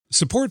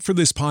Support for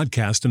this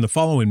podcast and the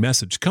following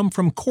message come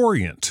from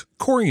Corient.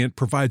 Corient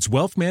provides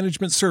wealth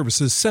management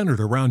services centered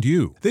around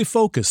you. They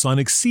focus on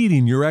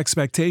exceeding your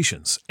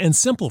expectations and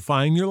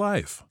simplifying your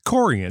life.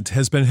 Corient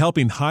has been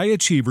helping high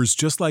achievers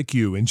just like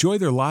you enjoy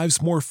their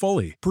lives more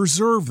fully,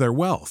 preserve their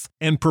wealth,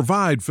 and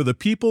provide for the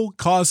people,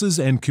 causes,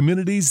 and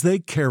communities they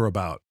care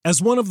about. As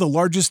one of the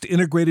largest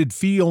integrated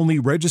fee-only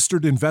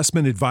registered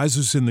investment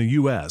advisors in the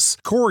U.S.,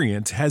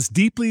 Corient has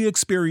deeply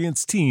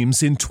experienced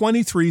teams in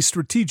 23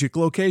 strategic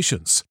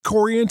locations.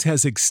 Corient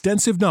has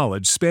extensive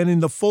knowledge spanning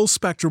the full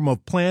spectrum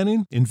of planning,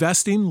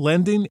 investing,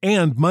 lending,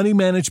 and money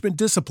management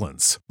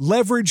disciplines.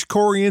 Leverage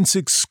Corient's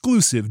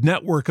exclusive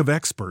network of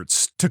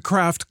experts to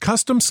craft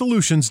custom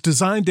solutions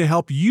designed to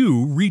help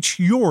you reach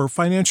your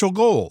financial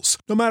goals,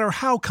 no matter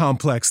how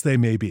complex they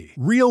may be.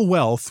 Real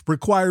wealth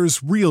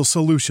requires real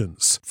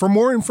solutions. For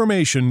more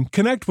information,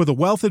 connect with a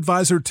wealth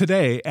advisor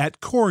today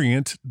at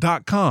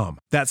Corient.com.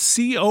 That's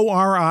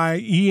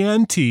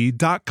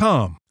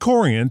Corient.com.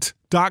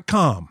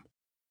 Corient.com.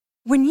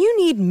 When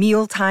you need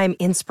mealtime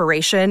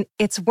inspiration,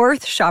 it's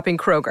worth shopping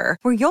Kroger,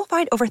 where you'll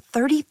find over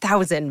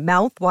 30,000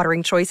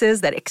 mouth-watering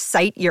choices that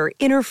excite your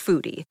inner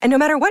foodie. And no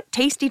matter what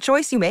tasty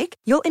choice you make,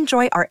 you'll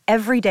enjoy our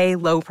everyday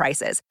low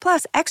prices,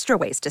 plus extra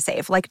ways to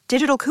save, like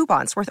digital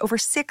coupons worth over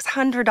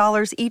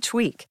 $600 each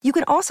week. You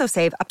can also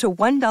save up to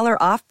 $1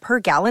 off per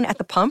gallon at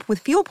the pump with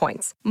fuel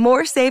points.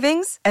 More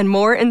savings and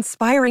more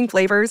inspiring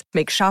flavors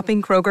make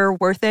shopping Kroger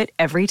worth it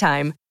every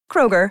time.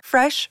 Kroger,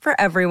 fresh for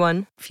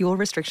everyone. Fuel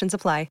restrictions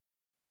apply.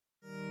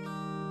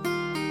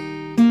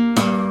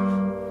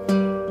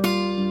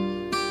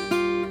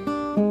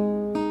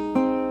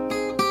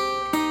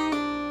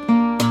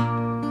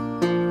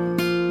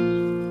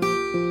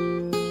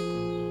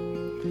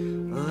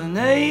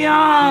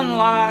 Neon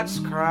lights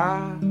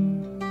cry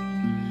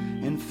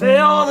and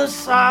fill the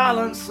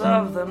silence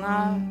of the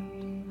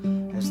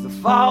night as the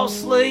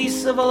falsely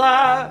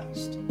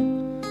civilized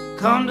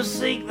come to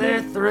seek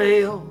their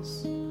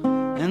thrills,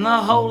 and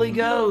the Holy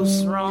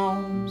Ghost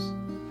roams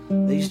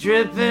these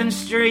dripping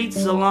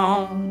streets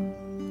alone.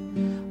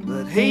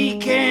 But he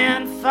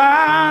can't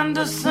find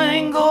a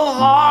single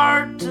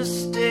heart to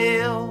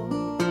still.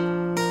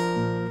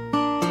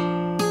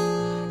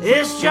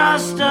 It's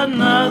just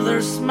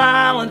another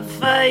smiling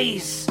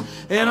face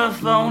and a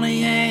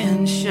phony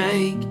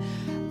handshake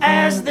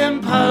as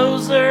them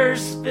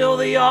posers fill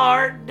the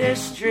art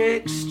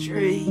district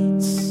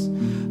streets.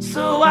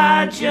 So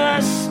I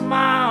just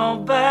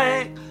smile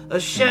back,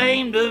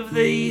 ashamed of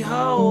the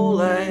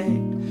whole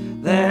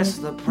act. That's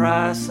the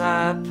price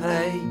I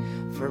pay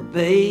for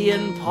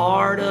being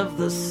part of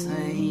the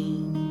scene.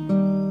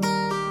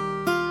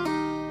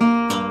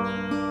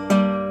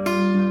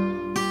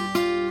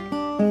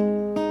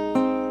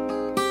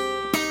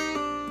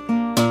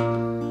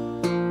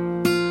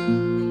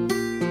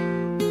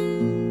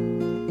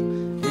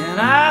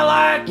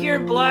 Your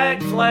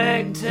black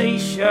flag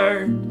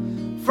t-shirt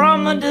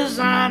from the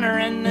designer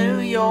in New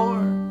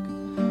York,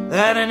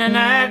 that in an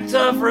act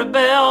of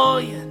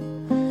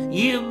rebellion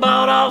you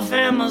bought off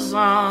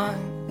Amazon,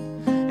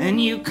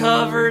 and you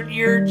covered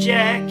your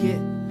jacket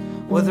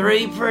with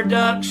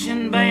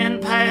reproduction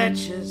band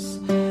patches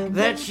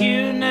that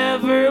you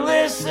never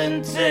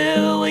listened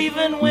to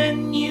even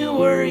when you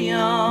were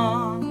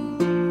young.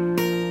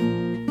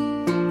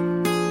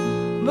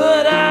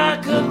 But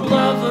I could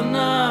love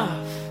enough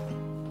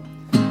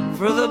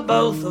for the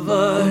both of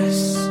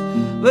us,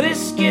 but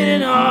it's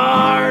getting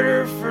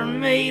harder for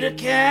me to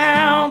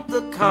count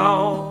the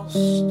cost,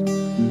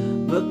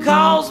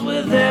 because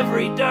with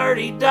every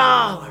dirty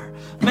dollar,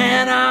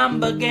 man, I'm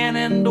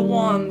beginning to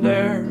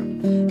wonder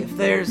if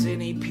there's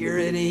any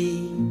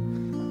purity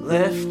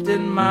left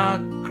in my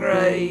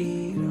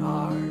great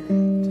heart.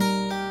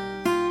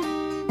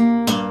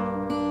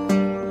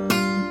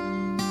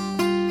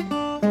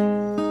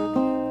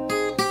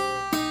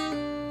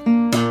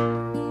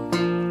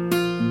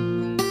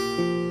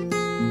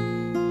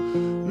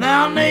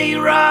 Now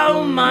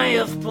Nero may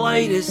have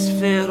played his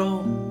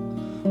fiddle,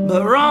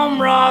 but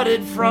Rome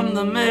rotted from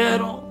the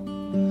middle,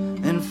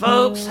 and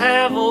folks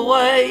have a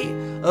way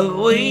of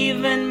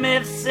weaving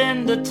myths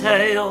into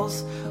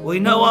tales. We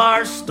know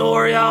our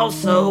story all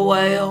so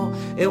well.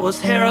 It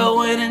was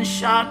heroin and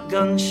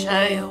shotgun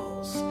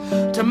shells.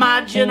 To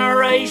my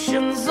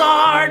generation,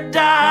 Czar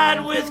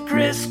died with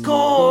Chris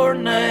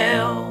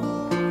Cornell.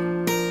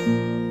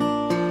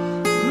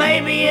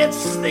 Maybe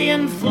it's the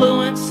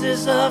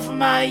influences of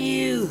my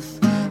youth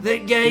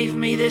that gave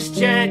me this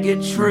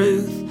jagged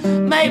truth.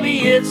 Maybe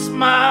it's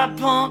my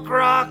punk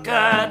rock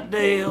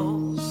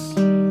ideals.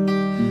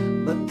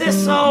 But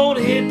this old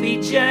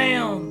hippie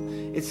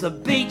jam, it's a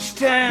beach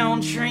town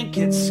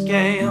trinket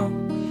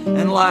scam.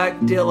 And like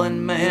Dylan,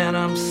 man,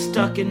 I'm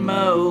stuck in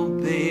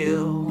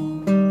Mobile.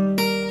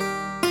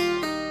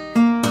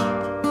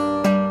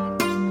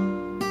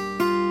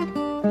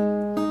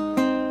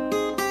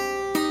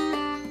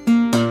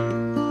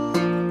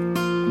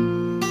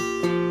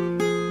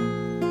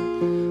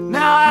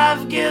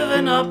 I've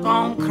given up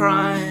on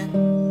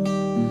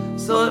crying,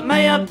 so it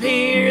may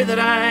appear that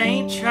I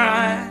ain't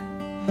trying.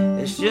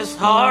 It's just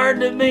hard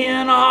to be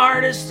an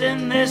artist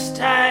in this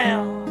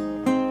town.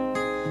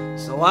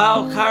 So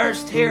I'll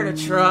curse here to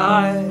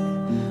try.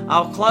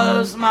 I'll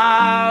close my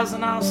eyes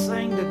and I'll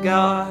sing to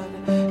God,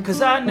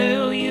 'cause I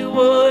knew you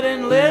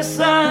wouldn't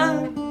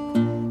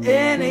listen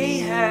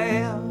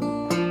anyhow.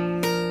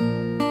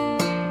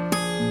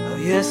 Oh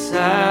yes,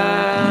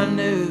 I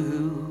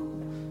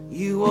knew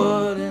you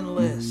wouldn't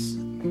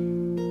listen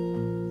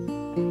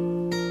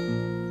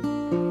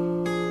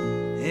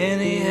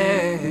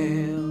anyhow.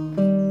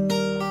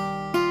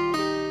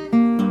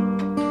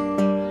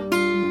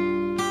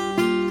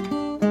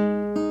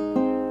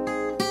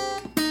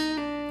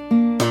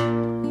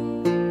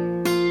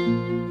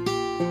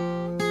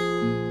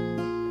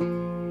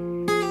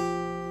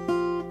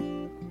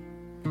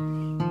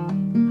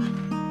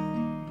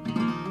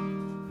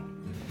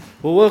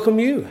 Well, welcome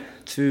you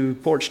to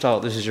Porch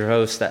Talk. This is your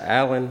host,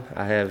 Alan.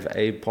 I have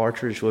Abe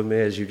Partridge with me,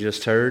 as you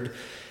just heard.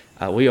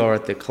 We are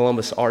at the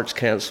Columbus Arts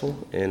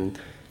Council in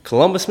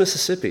Columbus,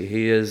 Mississippi.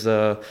 He has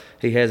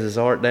his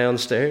art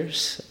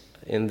downstairs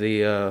in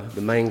the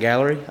main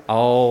gallery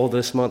all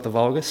this month of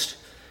August,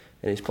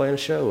 and he's playing a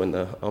show in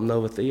the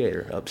Omnova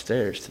Theater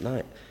upstairs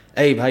tonight.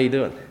 Abe, how you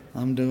doing?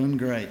 I'm doing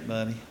great,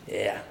 buddy.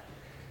 Yeah.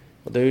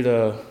 Well,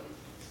 dude,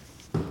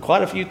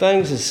 quite a few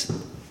things has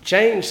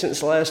changed since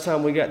the last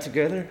time we got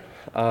together.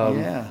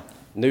 Yeah.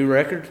 New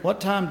record.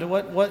 What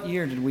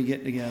year did we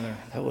get together?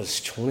 That was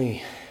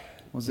 2019.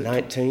 Was it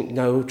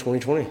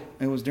 2020.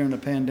 It was during the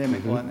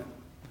pandemic, wasn't it?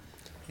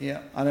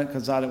 Yeah, I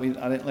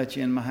didn't let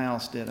you in my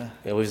house, did I?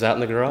 It was out in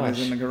the garage. I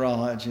was in the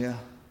garage, yeah.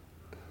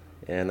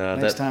 And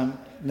next time,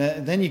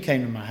 then you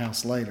came to my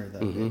house later, though.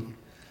 Didn't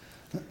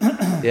you?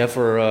 Yeah,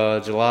 for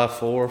July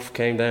 4th,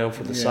 came down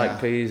for the Psych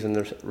Peas and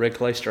the Red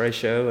Clay Stray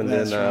show, and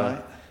That's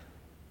then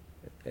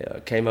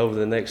right. Came over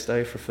the next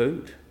day for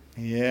food.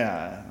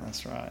 Yeah,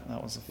 that's right.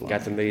 That was a fun.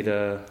 Got to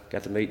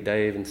meet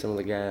Dave and some of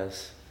the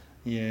guys.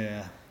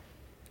 Yeah.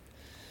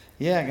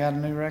 Yeah, I got a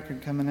new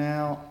record coming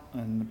out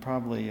in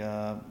probably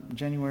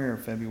January or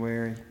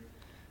February,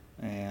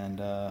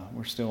 and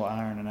we're still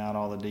ironing out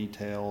all the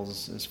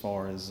details as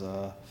far as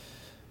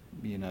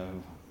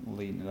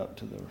leading it up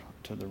to the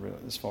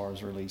as far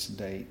as release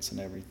dates and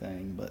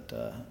everything. But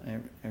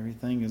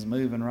everything is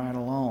moving right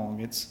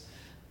along. It's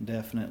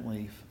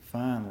definitely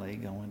finally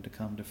going to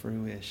come to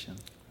fruition.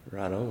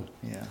 Right on.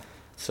 Yeah.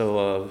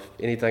 So,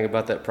 anything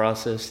about that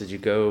process? Did you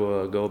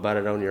go about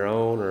it on your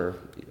own, or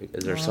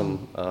is there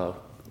some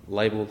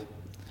label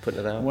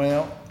putting it out?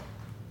 Well,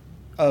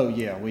 oh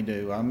yeah, we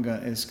do.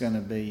 It's going to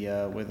be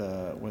with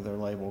a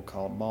label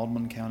called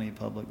Baldwin County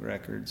Public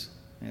Records.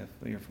 If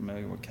you're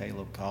familiar with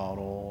Caleb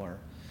Caudle or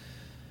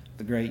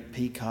the Great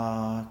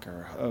Peacock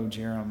or Oh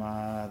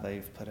Jeremiah,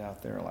 they've put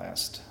out their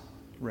last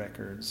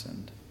records,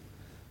 and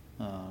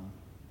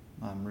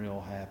I'm real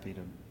happy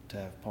to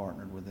have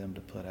partnered with them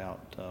to put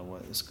out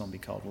what is going to be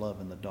called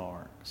Love in the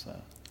Dark. So,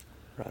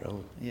 right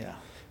on. Yeah.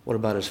 What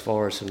about As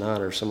Far As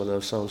Tonight? Are some of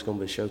those songs going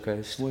to be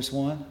showcased? Which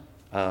one?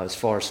 As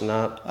Far As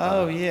Tonight.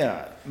 Oh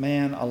yeah,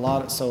 man. A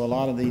lot of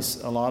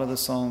the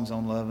songs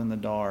on Love in the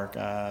Dark,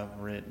 I've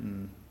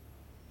written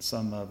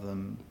some of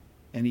them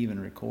and even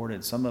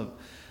recorded. Some of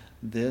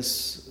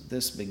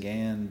this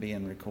began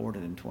being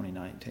recorded in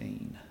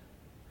 2019.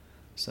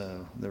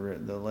 So the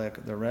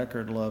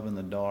record Love in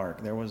the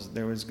Dark, there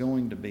was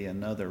going to be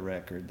another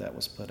record that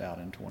was put out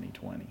in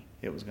 2020.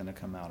 It was going to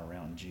come out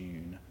around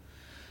June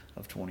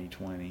of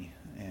 2020,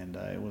 and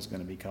it was going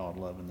to be called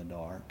Love in the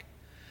Dark.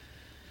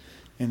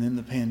 And then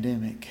the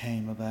pandemic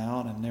came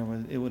about, and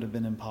it would have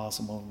been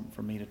impossible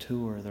for me to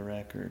tour the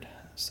record.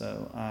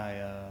 So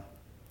I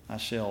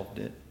shelved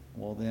it.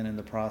 Well, then in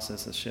the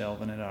process of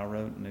shelving it, I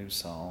wrote new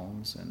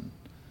songs and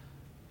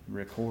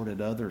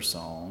recorded other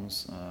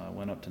songs.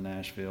 Went up to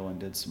Nashville and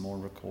did some more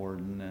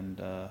recording,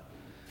 and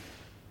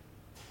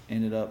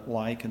ended up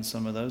liking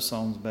some of those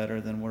songs better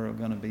than were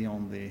going to be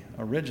on the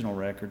original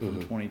record from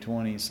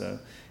 2020. So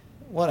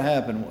what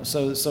happened?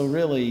 So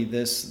really,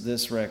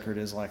 this record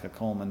is like a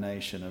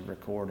culmination of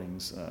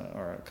recordings,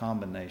 or a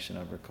combination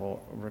of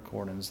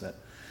recordings that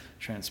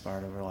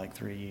transpired over like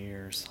 3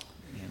 years.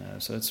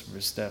 So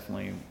it's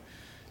definitely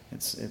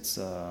it's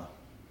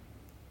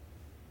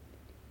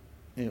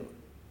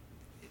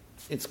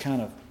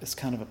kind of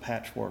a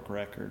patchwork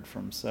record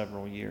from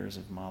several years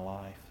of my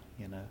life.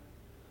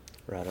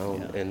 Right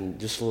on. Yeah. And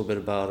just a little bit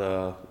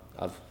about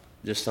I've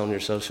just on your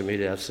social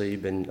media, I've seen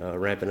you've been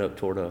ramping up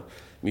toward a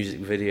music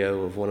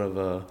video of one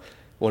of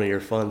your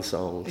fun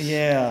songs.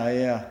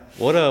 Yeah.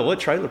 What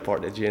trailer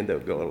park did you end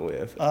up going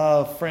with?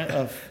 A friend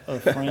and a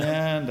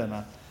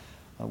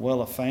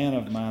fan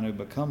of mine who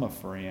become a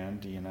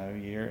friend.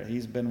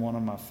 He's been one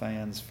of my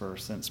fans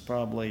since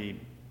probably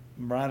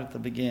right at the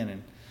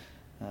beginning.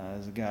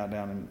 There's a guy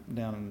down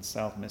in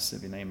South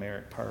Mississippi named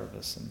Eric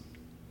Purvis, and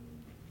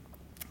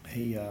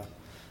he wrote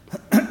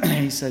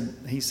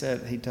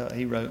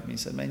me. He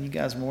said, "Man, you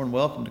guys are more than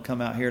welcome to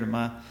come out here to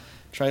my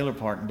trailer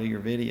park and do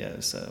your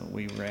videos." So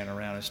we ran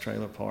around his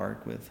trailer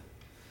park with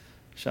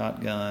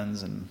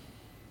shotguns and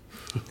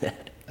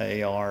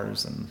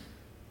ARs and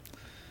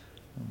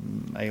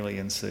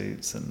alien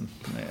suits, and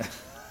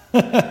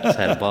Just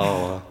had a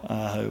ball.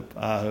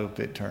 I hope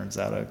it turns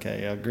out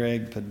okay.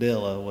 Greg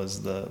Padilla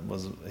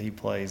he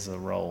plays a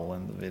role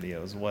in the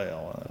video as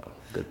well.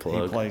 Good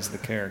plug. He plays the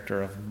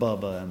character of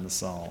Bubba in the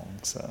song.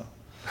 So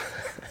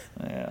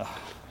yeah,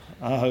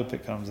 I hope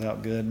it comes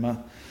out good.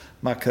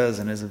 My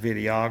cousin is a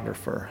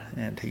videographer,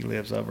 and he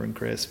lives over in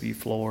Crestview,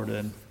 Florida,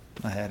 and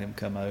I had him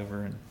come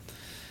over,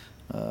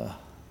 and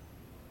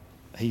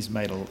he's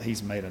made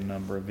a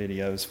number of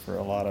videos for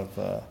a lot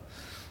of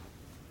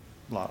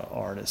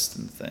artists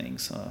and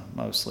things,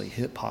 mostly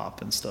hip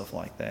hop and stuff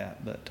like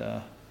that.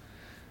 But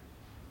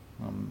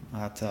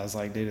I was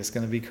like, dude, it's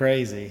going to be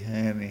crazy,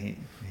 and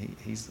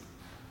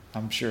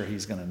I'm sure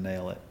he's going to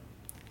nail it.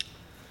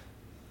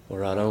 Well,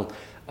 right on.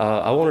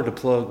 I wanted to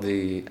plug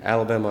the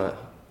Alabama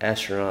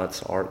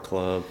Astronauts Art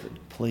Club.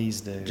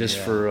 Please do. Just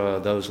for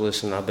those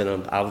listening,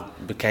 I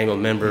became a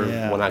member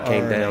when I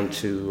came down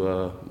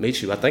to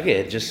meet you. I think it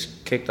had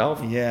just kicked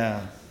off.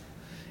 Yeah,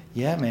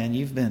 man,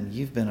 you've been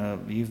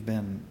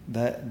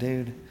that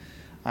dude.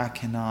 I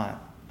cannot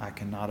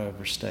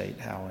overstate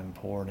how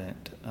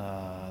important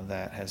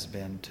that has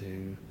been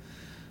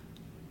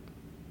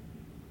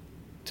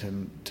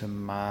to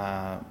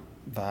my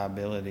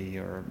viability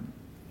or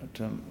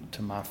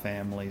to my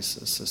family's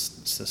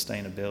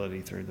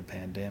sustainability through the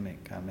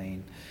pandemic. I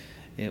mean,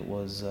 it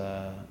was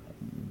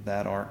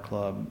that art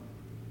club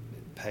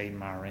paid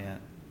my rent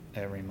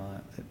every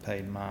month. It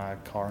paid my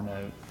car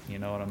note. You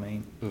know what I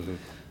mean? Mm-hmm.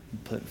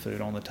 Put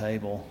food on the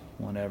table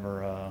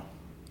whenever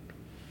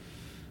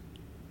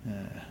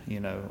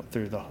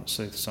through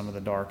some of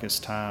the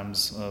darkest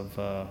times of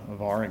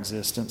our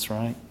existence,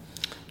 right?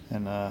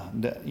 And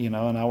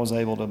and I was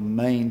able to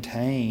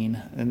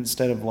maintain,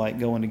 instead of like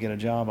going to get a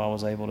job, I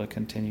was able to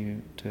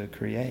continue to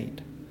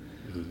create.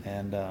 Mm-hmm.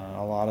 And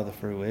a lot of the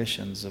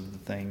fruitions of the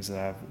things that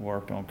I've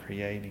worked on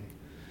creating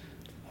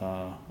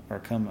are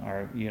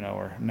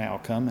now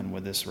coming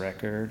with this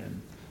record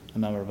and a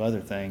number of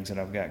other things that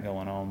I've got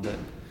going on. But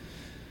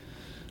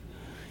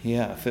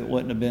yeah, if it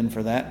wouldn't have been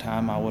for that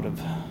time, I would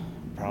have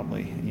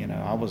probably,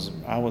 I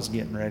was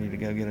getting ready to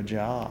go get a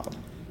job,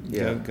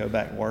 go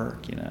back to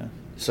work,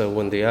 So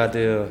when the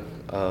idea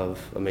of,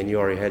 you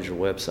already had your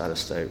website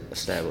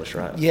established,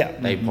 right? Yeah.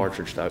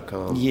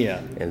 AbePartridge.com.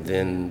 Yeah. And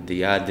then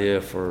the idea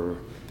for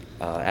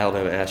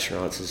Alabama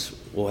Astronauts is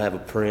we'll have a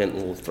print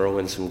and we'll throw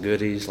in some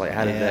goodies. Like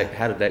how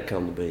did that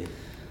come to be?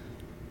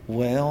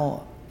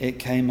 Well, it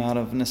came out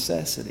of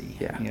necessity.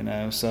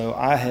 Yeah. So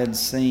I had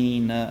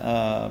seen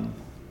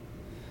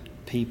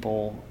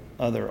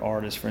other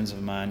artists, friends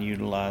of mine,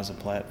 utilize a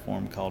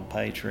platform called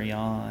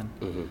Patreon.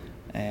 Mm-hmm.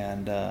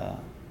 And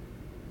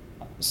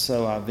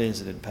so I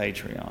visited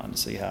Patreon to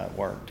see how it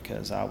worked,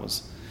 because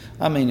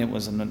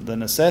the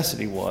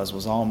necessity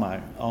was all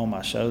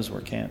my shows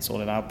were canceled,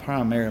 and I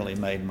primarily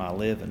made my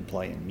living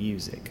playing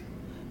music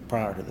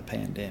prior to the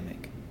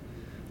pandemic.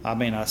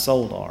 I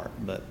sold art,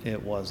 but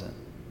it wasn't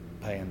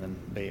paying the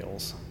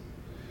bills.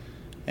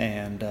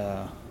 And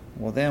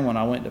then when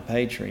I went to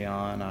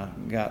Patreon, I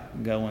got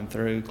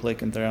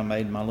clicking through, I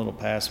made my little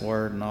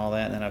password and all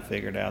that, and then I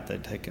figured out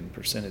they'd taken a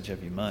percentage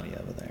of your money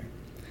over there.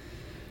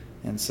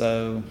 And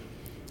so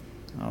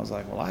I was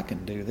like, well, I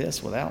can do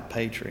this without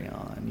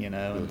Patreon, Mm-hmm.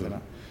 And then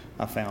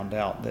I found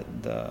out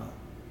that the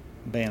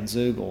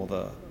Bandzoogle,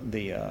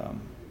 the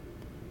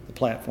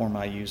platform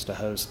I used to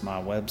host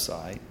my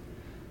website,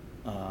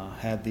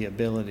 had the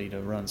ability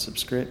to run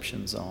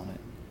subscriptions on it.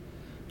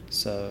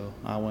 So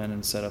I went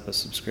and set up a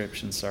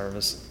subscription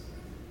service.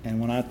 And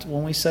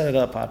when we set it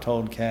up, I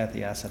told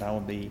Kathy, I said, I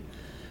will be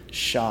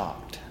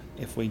shocked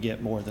if we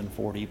get more than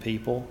 40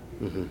 people,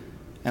 mm-hmm.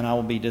 and I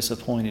will be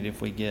disappointed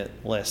if we get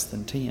less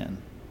than 10.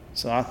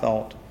 So I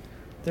thought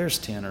there's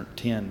 10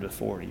 to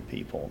 40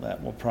 people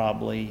that will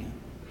probably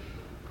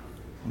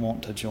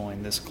want to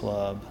join this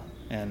club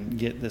and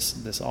get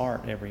this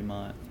art every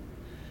month.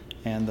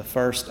 And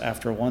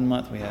after 1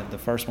 month, the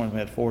first one we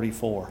had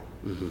 44.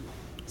 Mm-hmm.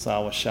 So I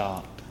was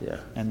shocked. Yeah.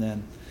 And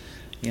then,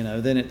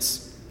 then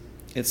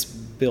it's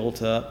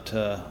built up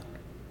to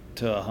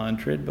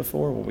 100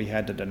 before, where we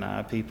had to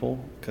deny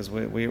people because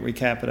we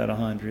cap it at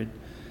 100.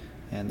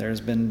 And there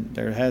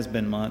has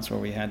been months where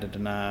we had to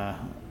deny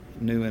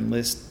new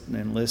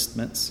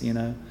enlistments,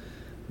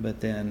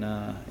 but then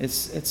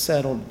it's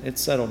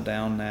settled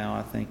down now.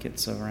 I think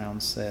it's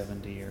around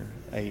 70 or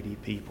 80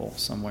 people,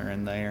 somewhere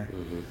in there.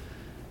 Mm-hmm.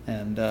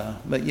 And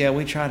but yeah,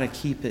 we try to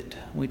keep it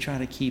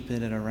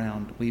at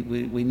around,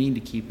 we need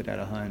to keep it at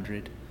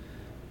 100.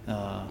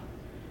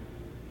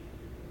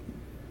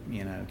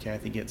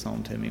 Kathy gets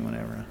on to me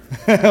whenever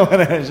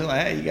she's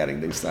like, hey, you got to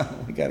do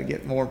something. We got to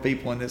get more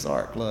people in this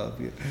art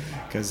club,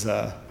 because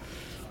as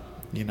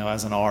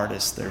an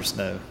artist, there's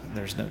no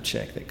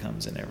check that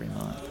comes in every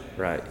month.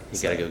 Right.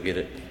 You got to go get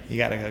it. You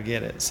got to go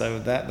get it. So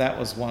that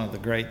was one of the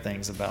great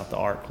things about the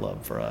art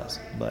club for us.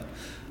 But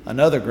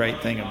another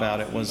great thing about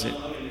it was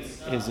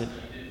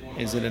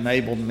it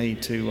enabled me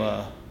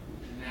to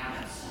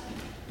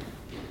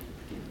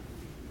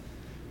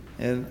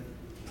The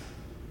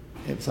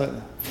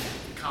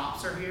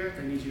cops are here.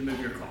 They need you to move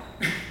your car.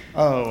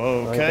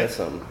 Oh, okay. That's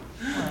something.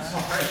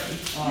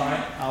 All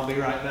right, I'll be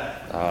right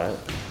back. All right.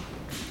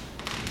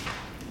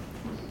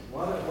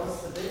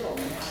 What's the deal,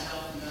 man? I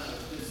don't know.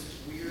 This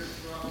weird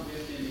drum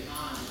with him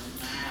behind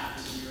his map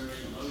is you're in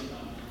the loading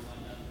dock. And I was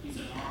like, no, he's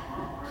an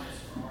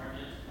artist or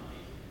artist.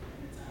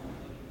 It's out of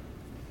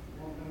the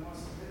Well, then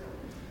what's the deal?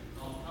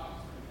 golf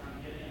cops trying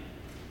to get in.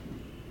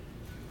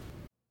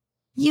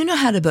 You know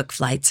how to book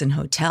flights and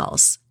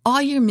hotels.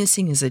 All you're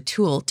missing is a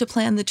tool to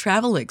plan the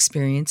travel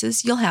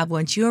experiences you'll have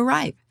once you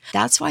arrive.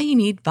 That's why you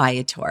need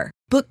Viator.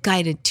 Book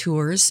guided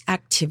tours,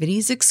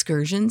 activities,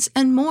 excursions,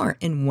 and more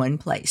in one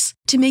place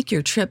to make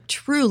your trip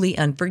truly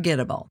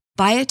unforgettable.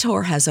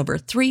 Viator has over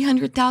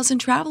 300,000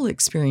 travel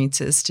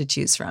experiences to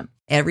choose from.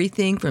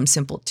 Everything from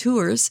simple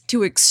tours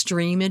to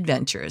extreme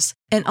adventures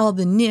and all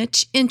the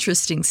niche,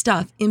 interesting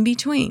stuff in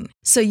between.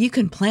 So you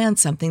can plan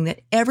something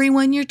that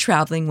everyone you're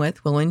traveling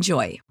with will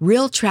enjoy.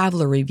 Real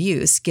traveler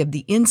reviews give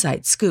the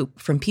inside scoop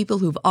from people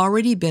who've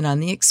already been on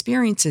the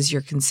experiences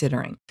you're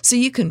considering. So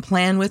you can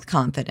plan with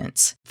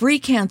confidence. Free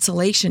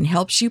cancellation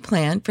helps you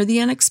plan for the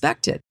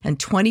unexpected. And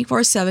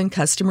 24/7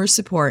 customer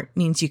support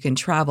means you can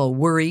travel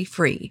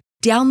worry-free.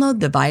 Download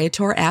the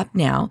Viator app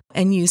now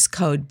and use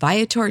code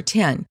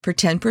Viator10 for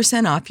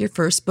 10% off your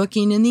first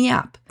booking in the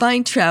app.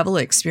 Find travel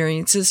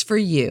experiences for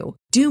you.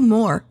 Do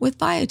more with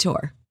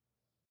Viator.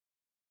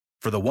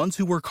 For the ones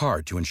who work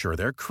hard to ensure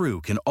their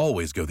crew can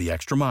always go the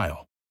extra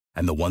mile,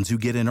 and the ones who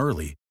get in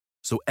early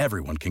so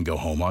everyone can go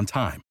home on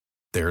time,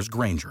 there's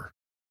Grainger,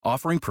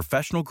 offering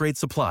professional-grade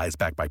supplies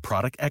backed by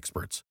product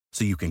experts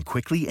so you can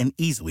quickly and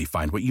easily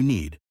find what you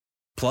need.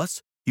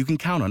 Plus, you can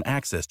count on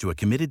access to a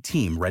committed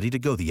team ready to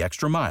go the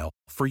extra mile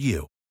for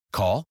you.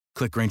 Call,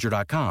 click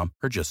Grainger.com,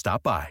 or just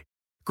stop by.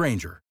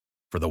 Grainger,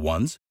 for the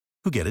ones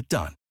who get it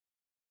done.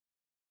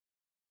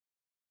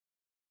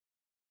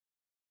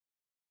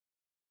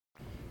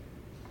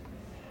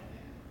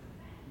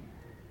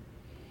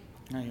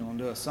 Now you want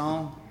to do a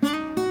song?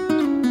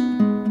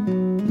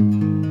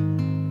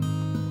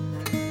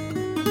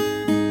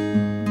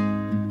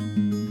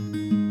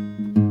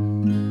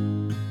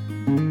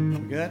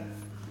 We good?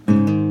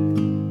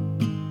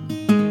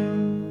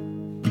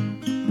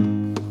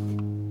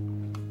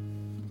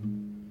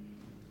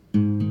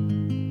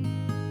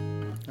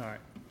 All right.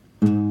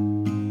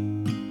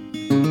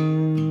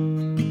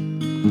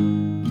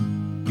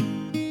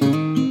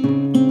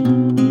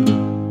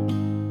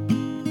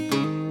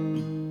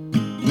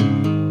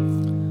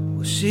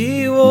 Well,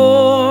 she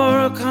wore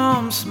a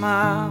calm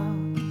smile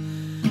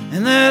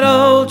in that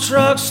old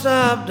truck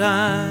stop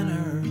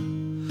diner,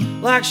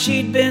 like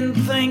she'd been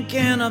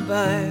thinking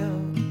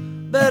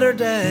about better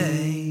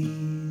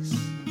days.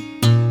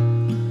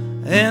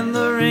 And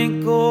the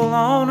wrinkle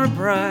on her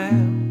brow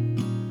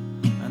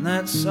and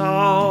that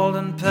salt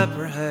and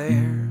pepper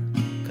hair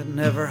could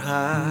never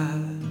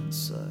hide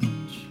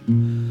such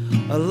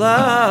a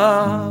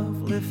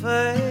lovely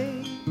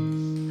face.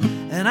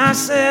 And I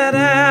said,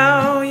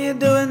 how you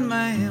doing,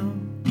 ma'am?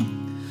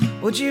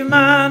 Would you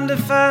mind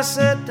if I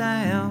sat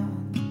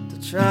down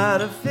to try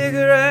to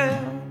figure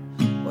out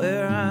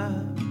where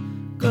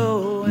I'm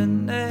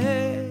going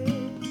next?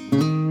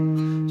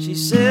 She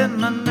said,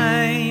 my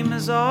name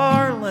is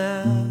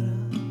Arletta.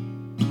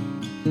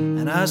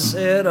 And I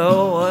said,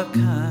 oh, what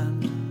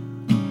kind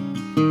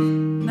of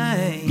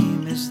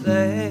name is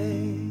that?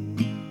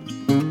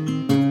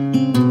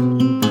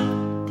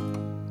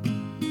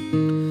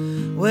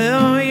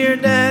 Well, your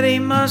daddy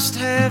must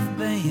have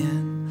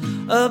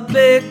been a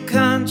big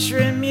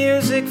country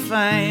music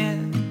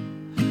fan.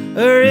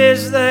 Or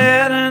is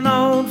that an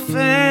old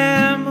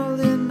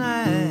family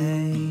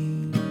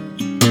name?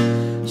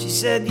 She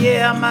said,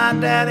 yeah, my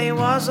daddy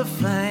was a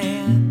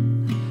fan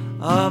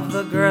of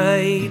the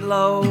great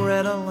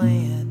Loretta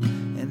Lynn,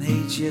 and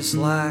he just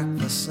liked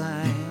the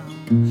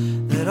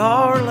sound that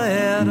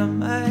Arletta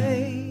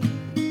made.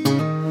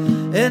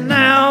 And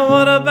now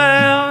what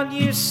about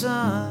you,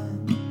 son?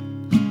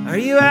 Are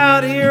you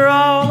out here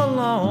all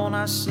alone?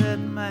 I said,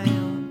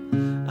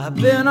 ma'am, I've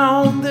been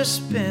on this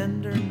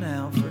bender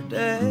now for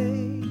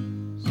days.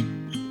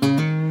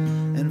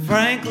 And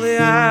frankly,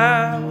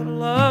 I would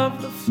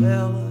love the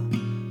fella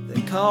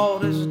that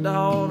called his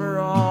daughter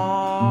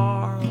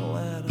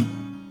Arletta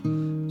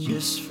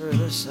just for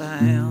the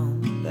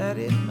sound that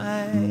it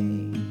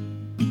made.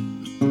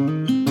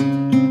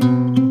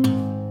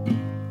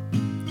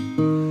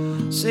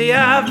 See,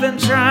 I've been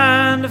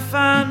trying to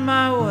find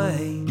my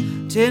way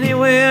to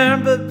anywhere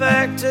but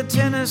back to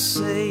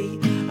Tennessee.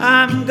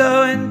 I'm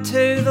going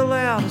to the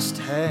loudest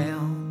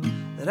town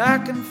that I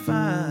can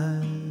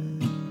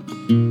find.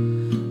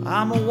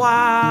 I'm a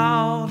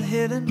wild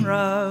hidden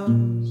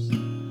rose.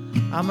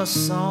 I'm a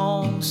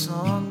song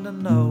sung to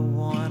no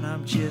one.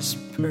 I'm just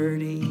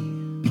pretty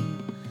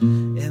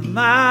in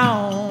my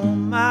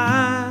own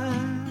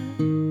mind.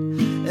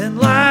 And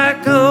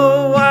like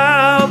a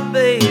wild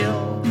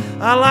bill,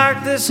 I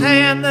like this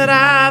hand that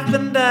I've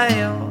been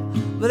dealt.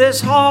 But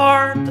it's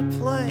hard to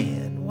play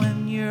it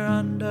when you're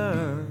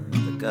under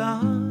the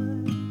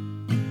gun.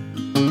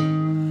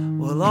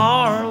 Well,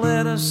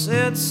 Arletta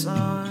said,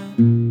 son,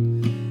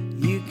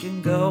 you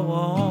can go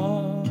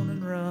on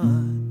and run.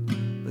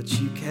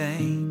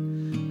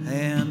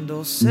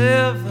 handle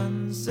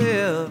sevens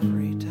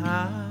every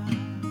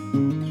time.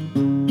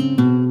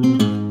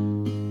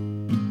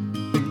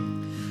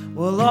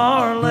 Well,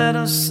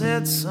 Arletta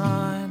said,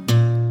 son,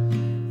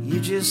 you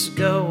just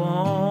go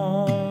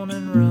on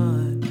and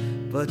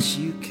run, but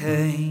you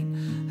can't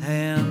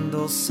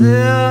handle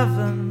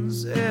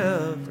sevens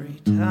every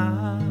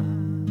time.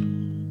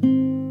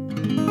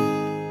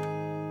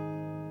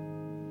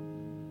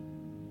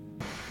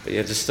 But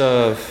yeah, just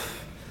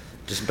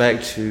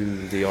back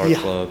to the art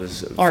club.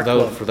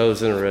 For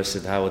those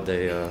interested, how would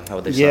they sign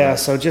up? Yeah,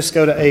 so just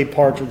go to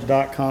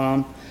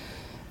abepartridge.com,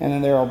 and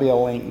then there will be a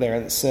link there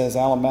that says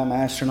Alabama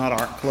Astronaut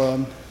Art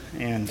Club,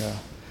 and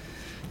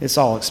it's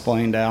all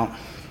explained out.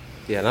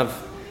 Yeah, and I've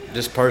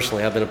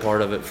been a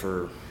part of it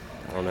for,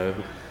 I don't know,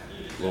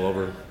 a little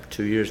over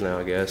 2 years now,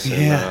 I guess. And,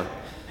 yeah.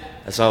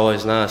 It's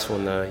always nice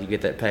when you get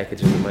that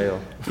package in the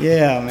mail.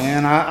 Yeah,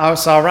 man.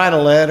 I write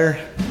a letter,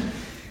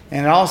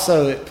 and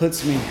also it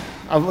puts me,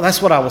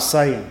 that's what I was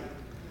saying.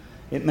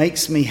 It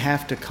makes me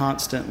have to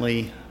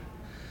constantly,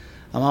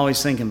 I'm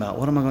always thinking about,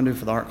 what am I going to do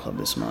for the art club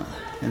this month?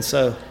 And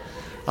so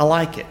I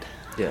like it.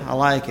 Yeah. I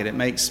like it. It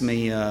makes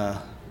me,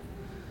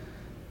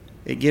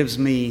 it gives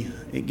me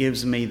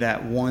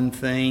that one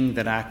thing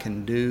that I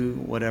can do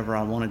whatever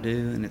I want to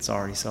do, and it's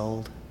already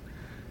sold.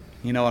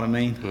 You know what I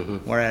mean? Mm-hmm.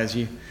 Whereas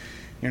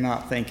you're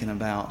not thinking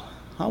about,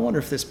 I wonder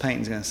if this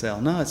painting's going to sell.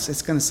 No,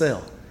 it's going to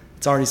sell.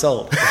 It's already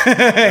sold.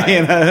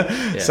 You know.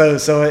 Yeah.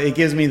 So it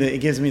gives me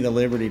the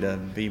liberty to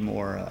be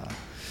more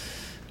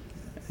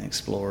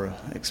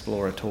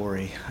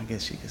exploratory, I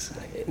guess you could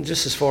say.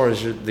 Just as far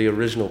as the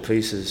original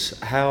pieces,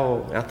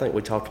 I think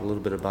we talked a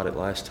little bit about it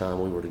last time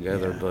we were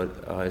together. Yeah.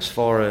 But as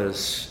far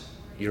as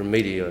your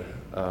media,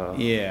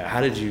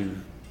 how did you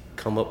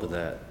come up with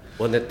that?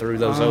 Wasn't it through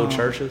those old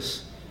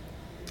churches?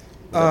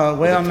 No.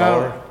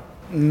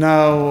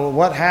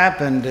 What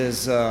happened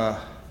is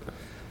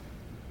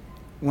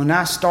when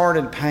I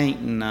started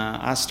painting,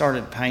 I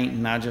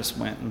just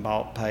went and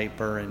bought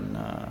paper and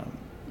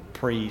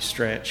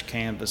pre-stretched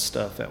canvas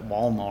stuff at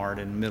Walmart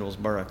in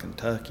Middlesboro,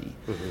 Kentucky,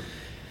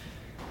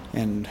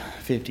 and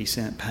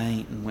 50-cent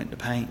paint, and went to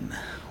painting.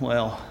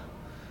 Well,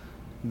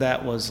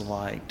 that was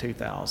like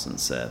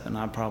 2007.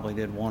 I probably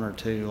did one or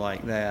two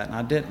like that, and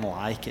I didn't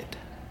like it.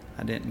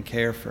 I didn't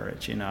care for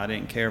it, you know. I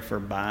didn't care for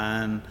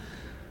buying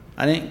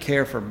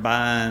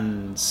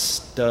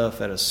stuff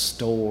at a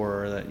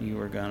store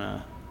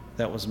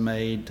that was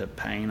made to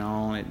paint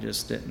on. It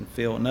just didn't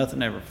feel,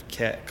 nothing ever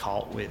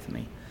caught with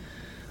me.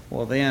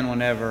 Well, then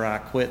whenever I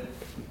quit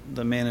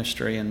the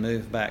ministry and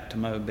moved back to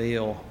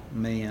Mobile,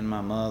 me and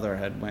my mother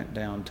had went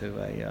down to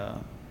a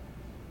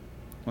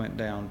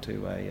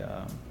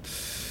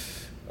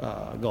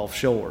Gulf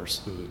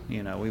Shores. Mm-hmm.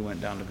 You know, we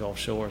went down to Gulf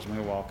Shores and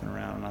we were walking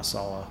around, and I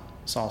saw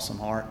some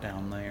art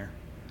down there.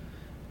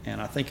 And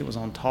I think it was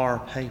on tar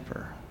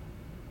paper.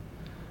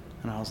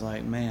 And I was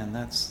like, man,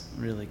 that's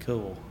really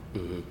cool.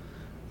 Mm-hmm.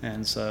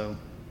 And so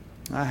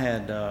I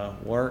had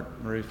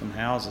worked roofing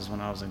houses when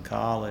I was in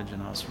college,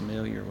 and I was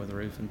familiar with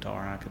roofing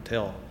tar, and I could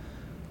tell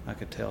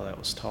that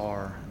was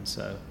tar. And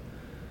so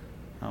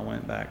I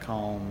went back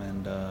home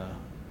and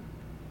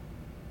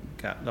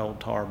got the old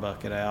tar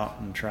bucket out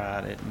and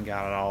tried it and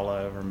got it all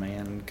over me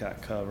and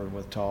got covered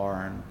with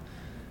tar.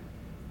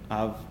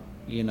 And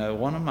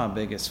one of my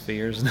biggest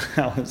fears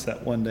now is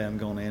that one day I'm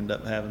going to end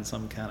up having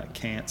some kind of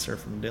cancer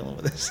from dealing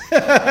with this.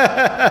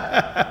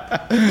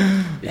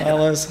 Well,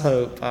 let's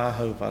hope. I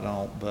hope I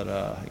don't. But,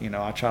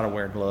 I try to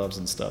wear gloves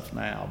and stuff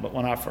now. But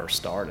when I first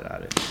started, I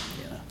didn't,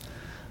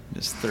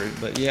 just threw.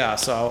 But, yeah,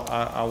 so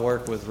I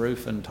work with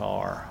roofing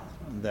tar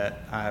that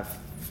I've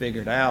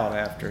figured out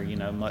after,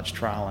 much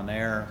trial and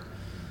error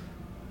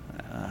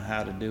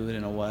how to do it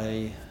in a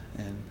way.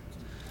 And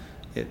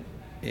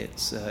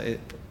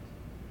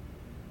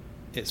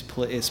it's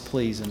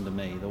pleasing to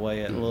me. The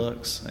way it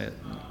looks,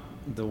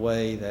 the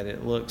way that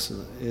it looks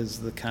is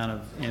the kind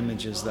of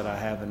images that I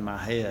have in my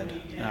head.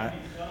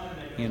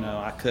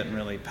 I couldn't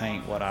really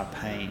paint what I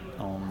paint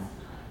on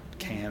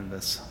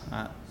canvas.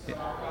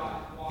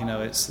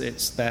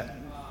 It's that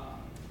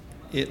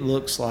it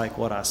looks like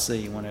what I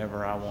see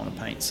whenever I want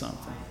to paint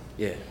something.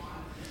 Yeah.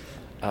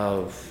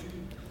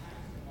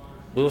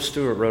 Will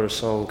Stewart wrote a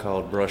song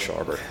called Brush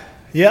Arbor.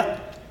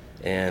 Yep.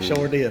 And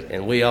sure did.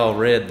 And we all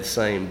read the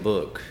same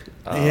book.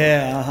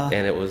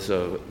 And it was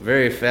a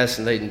very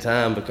fascinating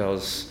time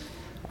because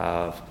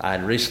I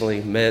had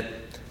recently met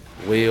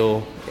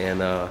Will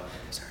and...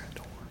 Is there a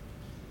door?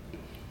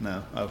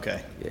 No?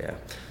 Okay. Yeah.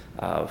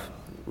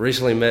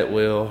 Recently met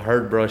Will,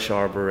 heard Brush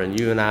Arbor, and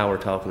you and I were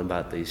talking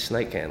about these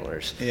snake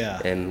handlers. Yeah.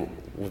 And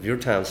with your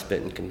time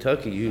spent in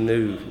Kentucky, you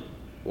knew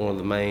one of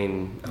the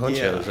main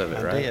honchos of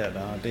it, right?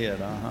 I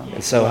did.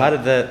 And so how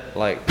did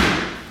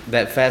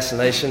that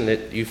fascination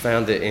that you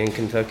found it in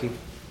Kentucky?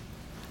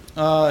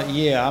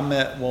 I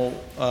met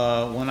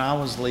when I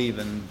was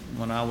leaving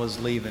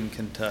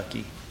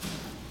Kentucky.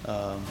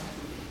 But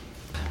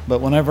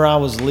whenever I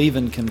was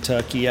leaving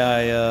Kentucky,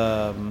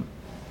 I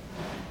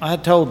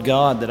had told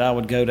God that I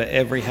would go to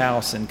every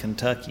house in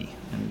Kentucky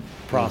and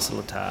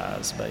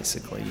proselytize,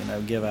 basically,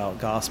 give out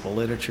gospel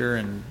literature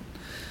and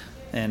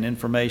and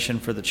information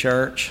for the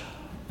church.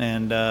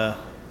 And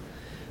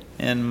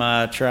in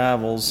my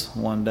travels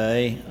one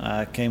day,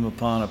 I came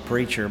upon a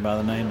preacher by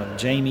the name of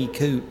Jamie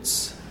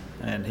Coots,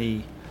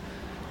 and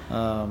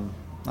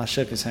I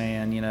shook his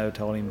hand,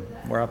 told him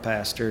where I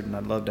pastored, and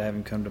I'd love to have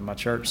him come to my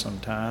church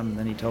sometime. And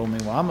then he told me,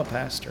 well, I'm a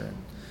pastor,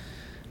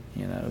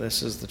 and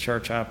this is the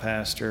church I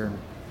pastor. And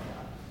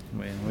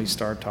when we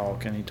started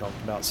talking, he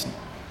talked about some,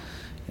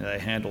 they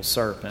handle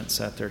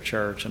serpents at their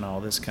church and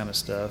all this kind of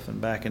stuff.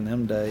 And back in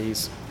them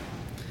days,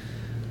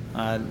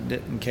 I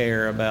didn't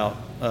care about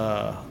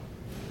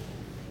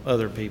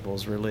other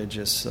people's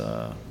religious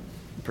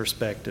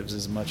perspectives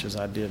as much as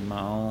I did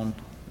my own.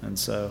 And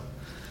so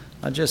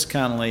I just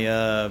kind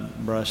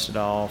of brushed it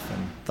off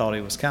and thought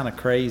he was kind of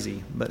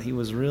crazy, but he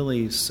was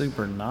really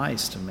super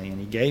nice to me. And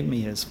he gave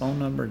me his phone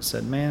number and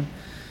said, man,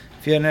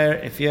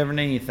 if you ever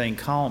need anything,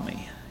 call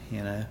me,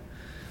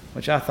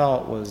 which I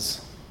thought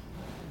was,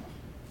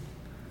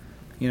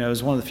 it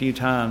was one of the few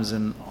times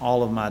in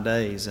all of my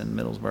days in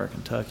Middlesboro,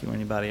 Kentucky, where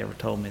anybody ever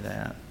told me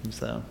that. And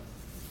so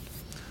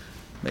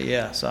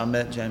I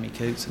met Jamie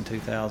Coots in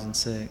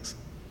 2006.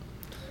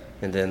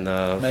 And then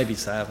maybe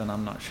 7,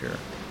 I'm not sure.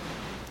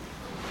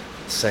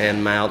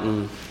 Sand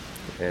Mountain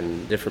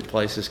and different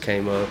places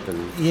came up,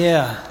 and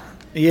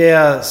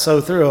so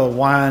through a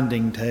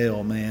winding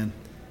tale, man,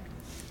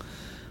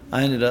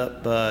 I ended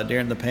up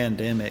during the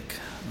pandemic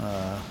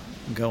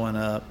going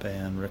up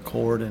and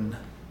recording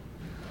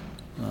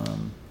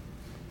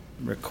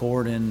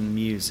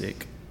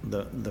music,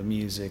 the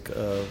music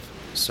of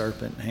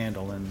serpent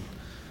handling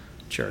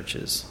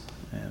churches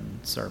and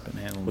serpent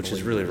handling, which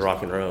is really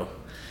rock and roll.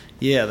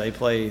 Yeah, they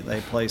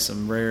play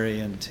some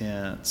very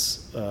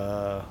intense,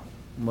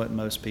 what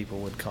most people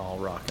would call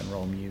rock and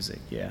roll music.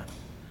 Yeah,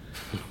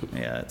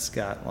 it's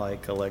got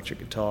like electric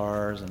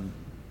guitars and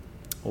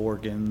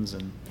organs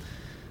and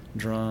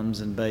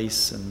drums and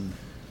bass and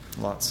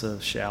lots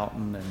of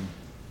shouting,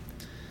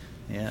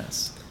 and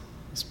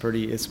it's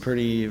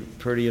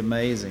pretty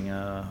amazing.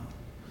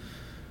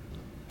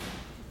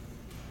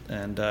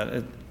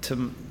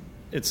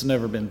 It's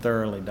never been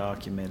thoroughly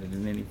documented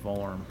in any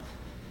form.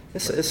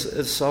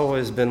 It's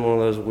always been one of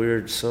those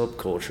weird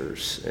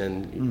subcultures,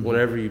 and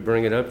whenever you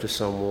bring it up to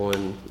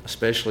someone,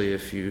 especially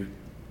if you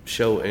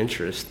show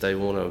interest, they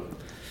want to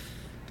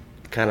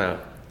kind of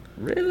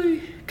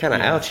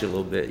out you a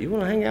little bit. You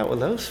want to hang out with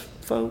those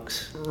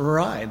folks,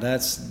 right?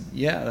 That's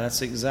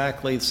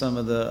exactly some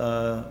of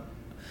the.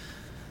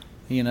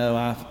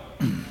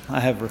 I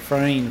have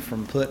refrained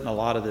from putting a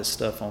lot of this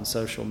stuff on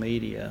social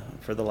media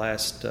for the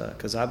last,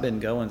 because I've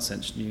been going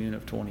since June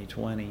of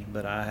 2020,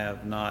 but I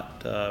have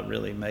not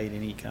really made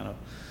any kind of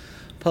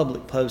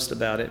public post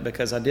about it,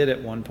 because I did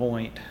at one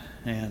point,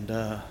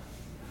 and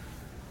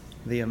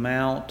the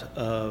amount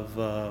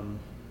of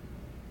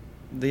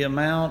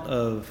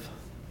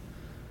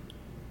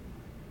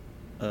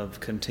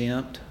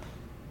contempt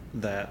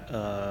that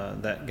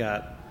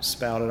got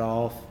spouted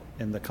off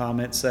in the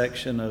comment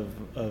section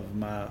of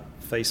my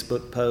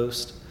Facebook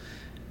post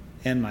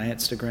and my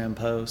Instagram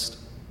post,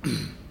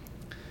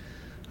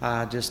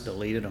 I just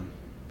deleted them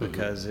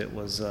because it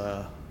was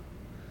I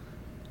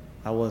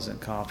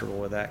wasn't comfortable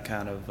with that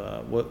kind of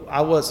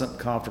I wasn't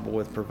comfortable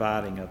with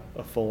providing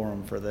a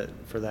forum for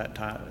that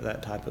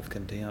type of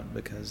contempt,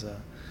 because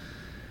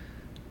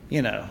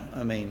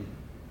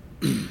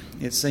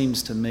it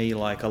seems to me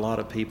like a lot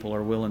of people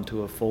are willing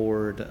to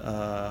afford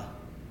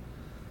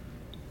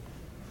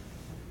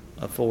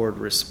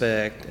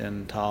respect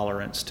and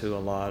tolerance to a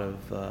lot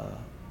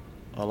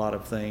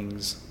of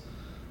things,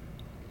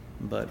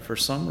 but for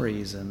some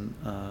reason,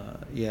 I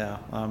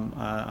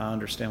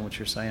understand what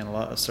you're saying.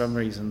 For some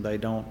reason, they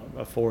don't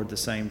afford the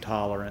same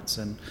tolerance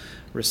and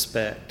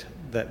respect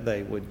that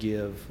they would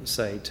give,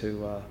 say,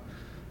 to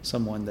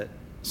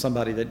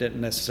somebody that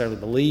didn't necessarily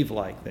believe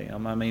like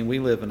them. I mean, we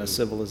live in a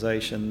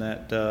civilization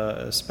that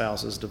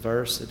espouses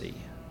diversity,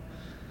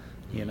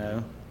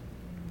 And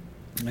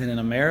in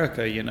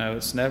America,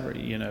 it's never,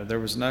 there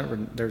was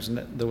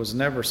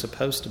never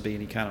supposed to be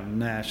any kind of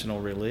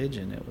national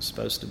religion. It was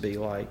supposed to be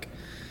like,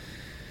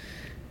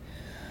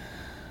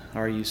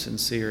 are you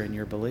sincere in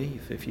your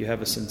belief? If you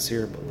have a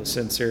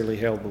sincerely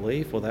held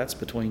belief, well, that's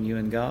between you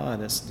and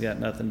God. It's got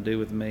nothing to do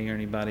with me or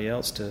anybody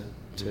else to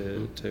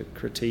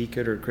critique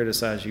it or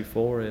criticize you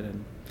for it.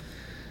 And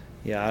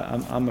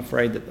I'm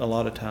afraid that a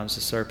lot of times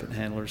the serpent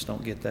handlers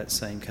don't get that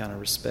same kind of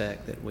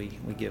respect that we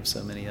give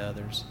so many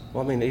others.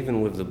 Well,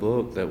 even with the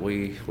book that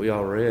we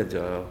all read,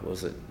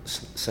 was it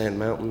Sand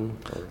Mountain?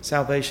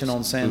 Salvation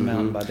on Sand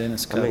Mountain by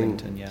Dennis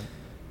Covington,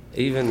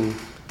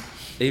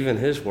 Even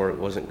his work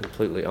wasn't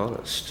completely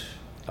honest.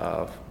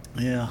 There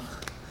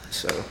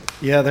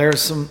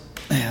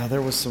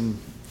was some.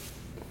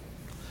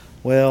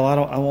 Well,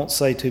 I won't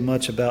say too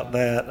much about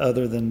that,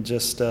 other than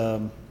just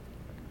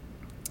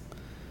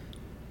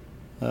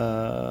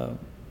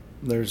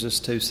there's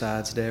just two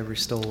sides to every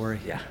story.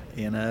 Yeah.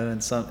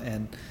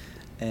 And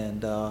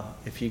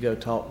if you go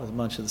talk with a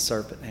bunch of the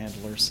serpent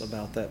handlers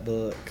about that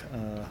book,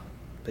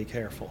 be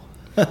careful.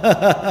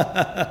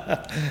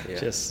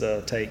 Just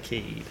take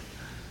heed.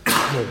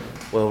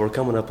 Well, we're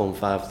coming up on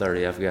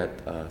 5:30. I've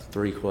got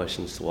 3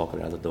 questions to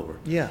walking out the door.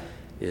 Yeah.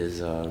 Is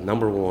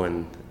number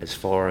one, as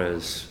far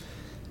as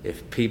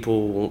if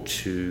people want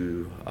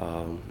to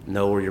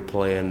know where you're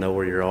playing, know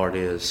where your art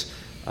is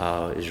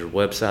your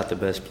website the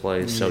best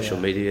place? Social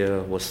media?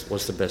 What's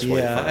the best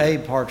way to find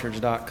it?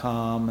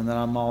 abepartridge.com, and then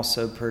I'm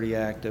also pretty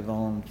active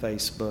on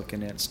Facebook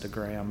and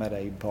Instagram at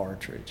Abe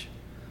Partridge.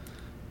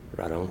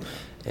 Right on.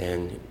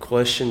 And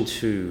question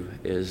 2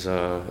 is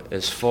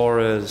as far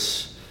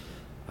as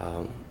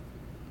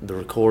the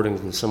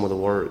recordings and some of the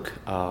work,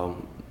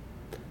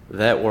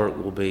 that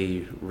work will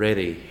be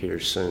ready here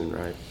soon,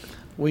 right?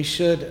 We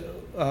should,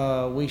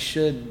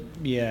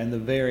 in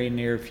the very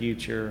near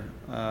future,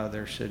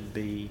 there should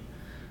be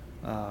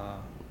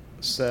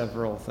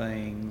several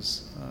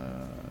things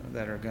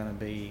that are going to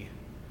be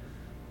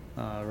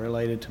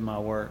related to my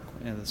work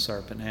in the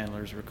Serpent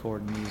Handlers,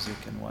 recording music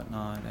and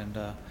whatnot. And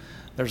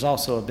there's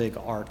also a big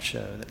art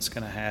show that's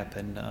going to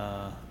happen.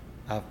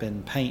 I've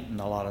been painting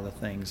a lot of the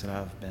things that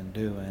I've been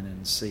doing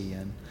and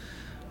seeing,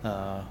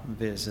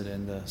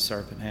 visiting the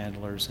Serpent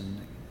Handlers and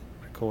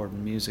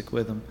recording music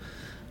with them.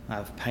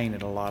 I've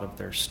painted a lot of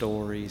their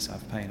stories.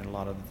 I've painted a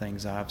lot of the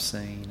things I've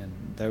seen, and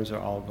those are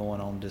all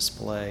going on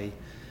display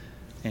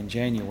in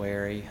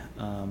January.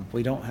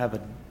 We don't have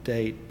a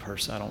date per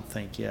se, I don't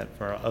think yet,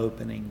 for our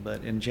opening,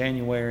 but in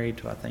January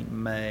to I think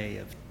May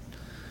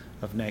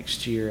of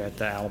next year at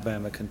the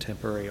Alabama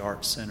Contemporary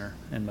Arts Center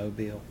in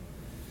Mobile.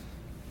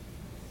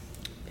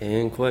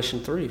 And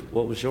question 3,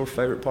 what was your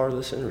favorite part of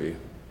this interview?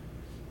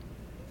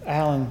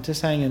 Alan,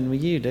 just hanging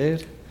with you,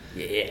 dude.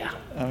 Yeah.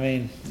 I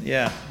mean,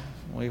 yeah,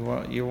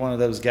 you're one of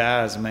those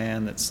guys,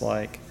 man, that's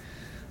like,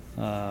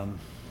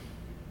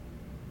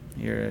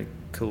 you're a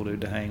cool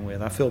dude to hang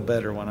with. I feel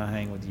better when I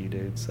hang with you,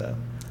 dude, so.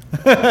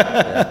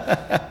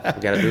 Yeah.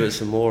 We got to do it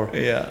some more.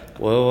 Yeah.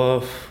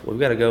 Well, we've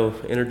got to go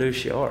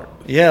introduce your art.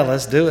 Yeah,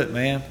 let's do it,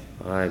 man.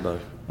 All right,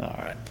 bud. All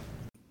right.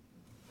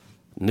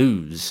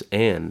 News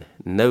and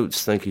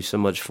notes. Thank you so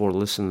much for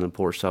listening to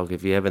Porch Talk.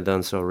 If you haven't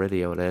done so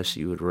already, I would ask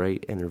you would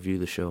rate and review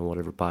the show on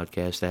whatever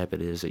podcast app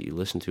it is that you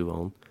listen to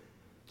on.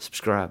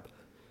 Subscribe.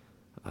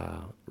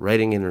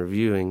 Rating and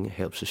reviewing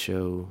helps the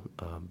show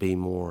be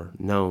more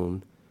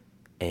known,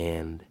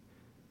 and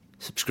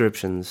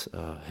subscriptions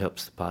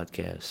helps the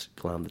podcast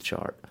climb the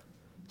chart.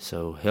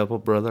 So help a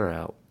brother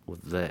out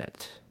with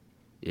that,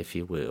 if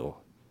you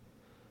will.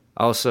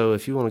 Also,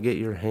 if you want to get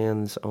your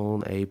hands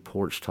on a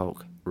Porch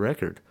Talk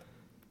record,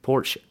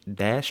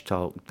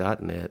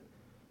 porch-talk.net,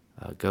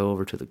 go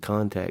over to the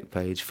contact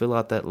page, fill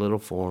out that little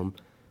form,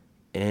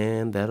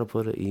 and that'll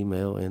put an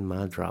email in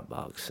my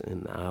Dropbox,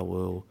 and I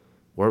will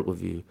work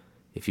with you.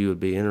 If you would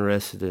be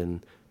interested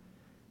in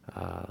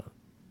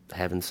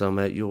having some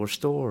at your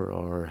store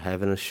or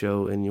having a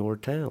show in your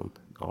town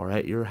or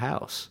at your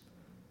house,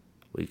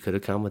 we could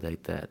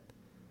accommodate that.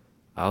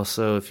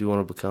 Also, if you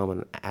want to become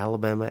an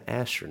Alabama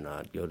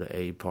astronaut, go to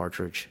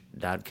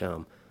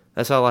abepartridge.com.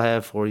 That's all I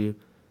have for you.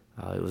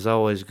 It was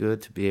always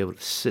good to be able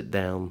to sit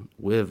down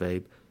with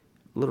Abe.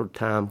 A little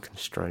time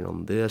constraint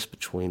on this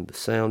between the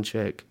sound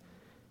check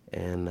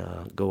and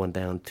going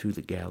down to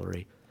the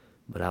gallery.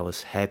 But I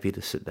was happy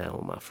to sit down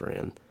with my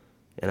friend.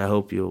 And I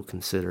hope you'll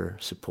consider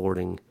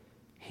supporting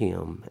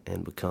him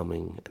and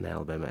becoming an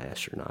Alabama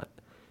astronaut.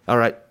 All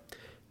right.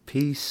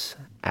 Peace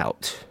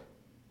out.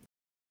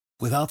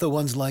 Without the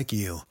ones like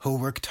you, who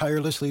work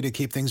tirelessly to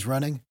keep things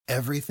running,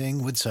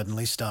 everything would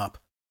suddenly stop.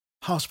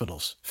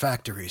 Hospitals,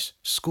 factories,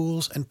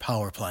 schools, and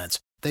power plants,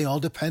 they all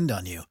depend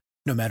on you.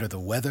 No matter the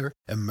weather,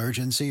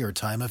 emergency, or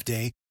time of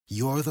day,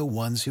 you're the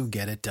ones who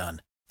get it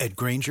done. At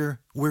Grainger,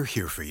 we're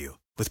here for you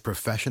with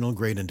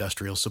professional-grade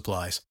industrial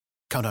supplies.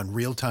 Count on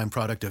real-time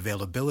product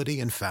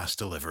availability and fast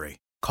delivery.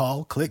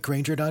 Call, click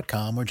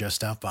Grainger.com, or just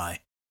stop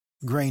by.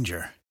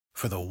 Grainger,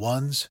 for the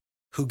ones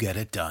who get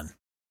it done.